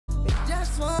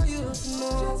want you to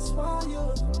know. Just want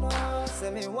you to know. Say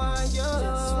me want you.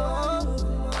 Just want you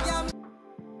to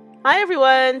know. Hi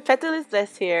everyone,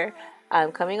 Petalisbless here.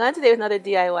 I'm coming on today with another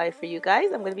DIY for you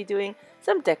guys. I'm going to be doing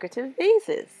some decorative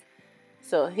vases.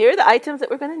 So here are the items that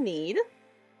we're going to need.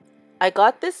 I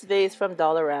got this vase from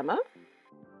Dollarama.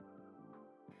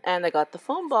 And I got the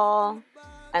foam ball.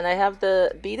 And I have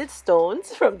the beaded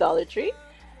stones from Dollar Tree.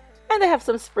 And I have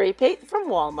some spray paint from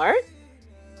Walmart.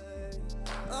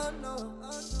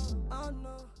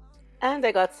 And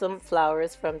I got some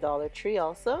flowers from Dollar Tree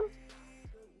also.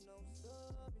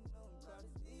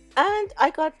 And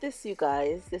I got this, you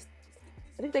guys. This,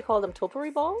 I think they call them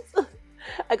topiary balls.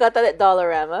 I got that at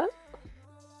Dollarama.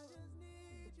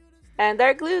 And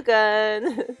our glue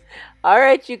gun.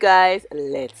 Alright, you guys,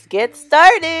 let's get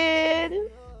started.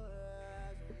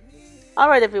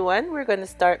 Alright, everyone, we're going to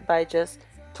start by just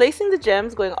placing the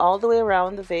gems going all the way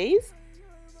around the vase.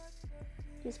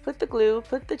 Just put the glue,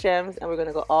 put the gems, and we're going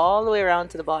to go all the way around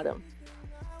to the bottom.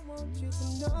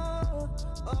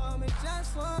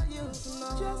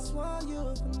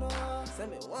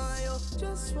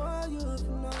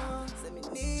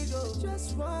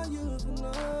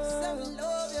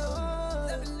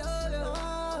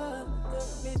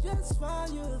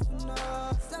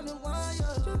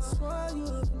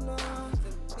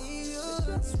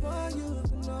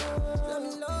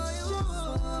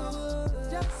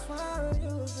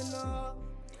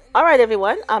 Alright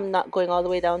everyone, I'm not going all the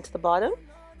way down to the bottom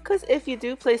because if you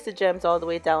do place the gems all the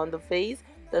way down, the vase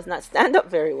does not stand up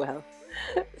very well.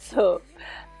 So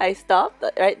I stopped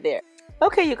right there.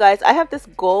 Okay you guys, I have this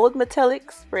gold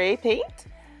metallic spray paint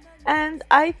and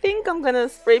I think I'm gonna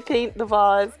spray paint the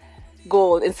vase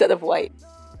gold instead of white.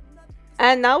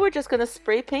 And now we're just gonna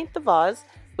spray paint the vase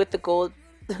with the gold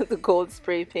the gold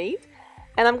spray paint,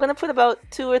 and I'm gonna put about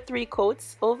 2 or 3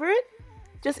 coats over it.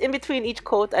 Just in between each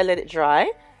coat I let it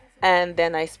dry and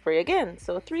then I spray again,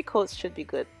 so 3 coats should be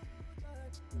good.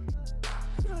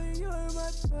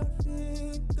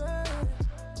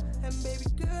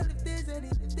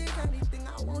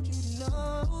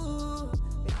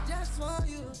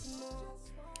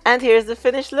 And here's the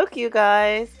finished look, you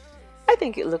guys. I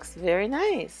think it looks very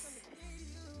nice.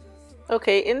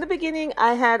 Okay, in the beginning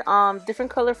I had different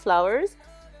color flowers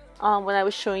when I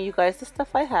was showing you guys the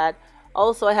stuff I had.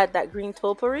 Also I had that green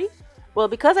topiary. Well,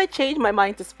 because I changed my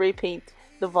mind to spray paint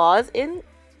the vase in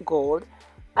gold,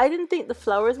 I didn't think the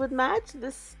flowers would match.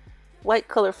 This white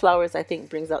color flowers I think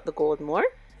brings out the gold more.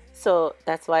 So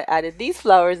that's why I added these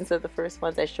flowers instead of the first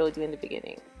ones I showed you in the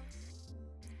beginning.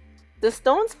 The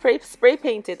stone spray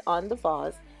painted on the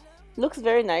vase looks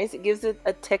very nice. It gives it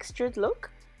a textured look,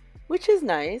 which is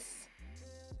nice.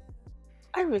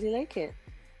 I really like it.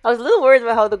 I was a little worried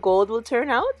about how the gold will turn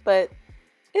out, but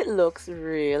it looks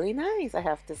really nice, I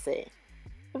have to say.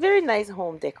 A very nice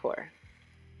home decor.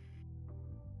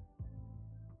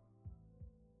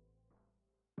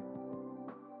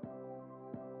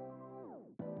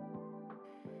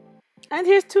 And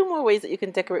here's 2 more ways that you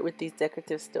can decorate with these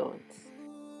decorative stones.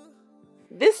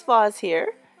 This vase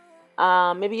here,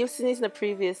 maybe you've seen this in a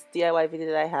previous DIY video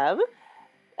that I have.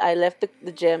 I left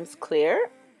the gems clear.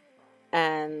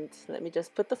 And let me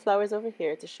just put the flowers over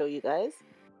here to show you guys.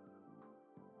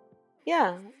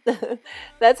 Yeah,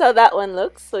 that's how that one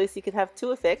looks. So you can have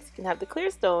 2 effects. You can have the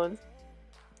clear stones,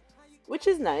 which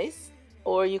is nice.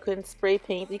 Or you can spray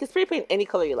paint. You can spray paint any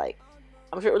color you like.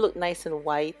 I'm sure it would look nice in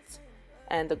white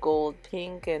and the gold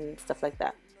pink and stuff like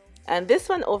that. And this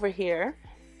one over here,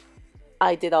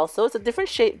 I did also. It's a different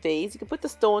shape vase. You can put the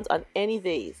stones on any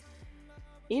vase,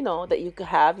 you know, that you could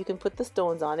have. You can put the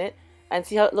stones on it. And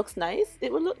see how it looks nice?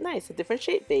 It would look nice. A different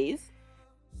shape vase.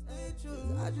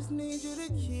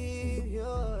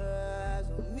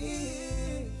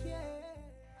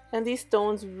 And these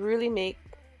stones really make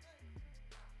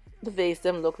the vase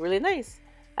look really nice.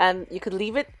 And you could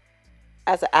leave it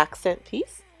as an accent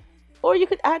piece, or you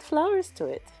could add flowers to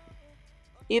it.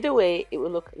 Either way, it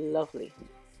would look lovely.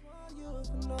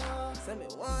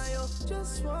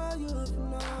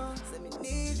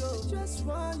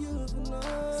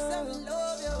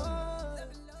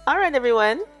 Alright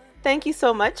everyone, thank you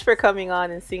so much for coming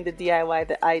on and seeing the DIY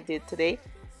that I did today,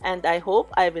 and I hope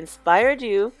I've inspired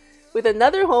you with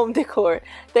another home decor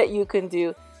that you can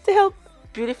do to help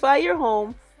beautify your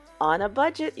home on a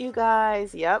budget, you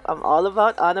guys. Yep, I'm all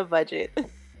about on a budget.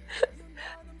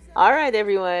 Alright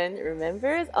everyone,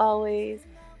 remember as always,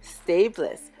 stay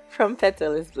blessed from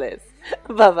Petalisbless.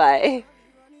 Bye-bye.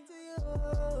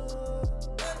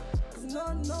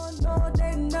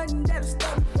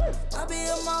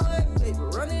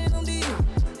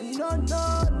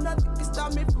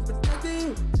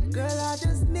 Girl, I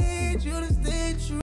just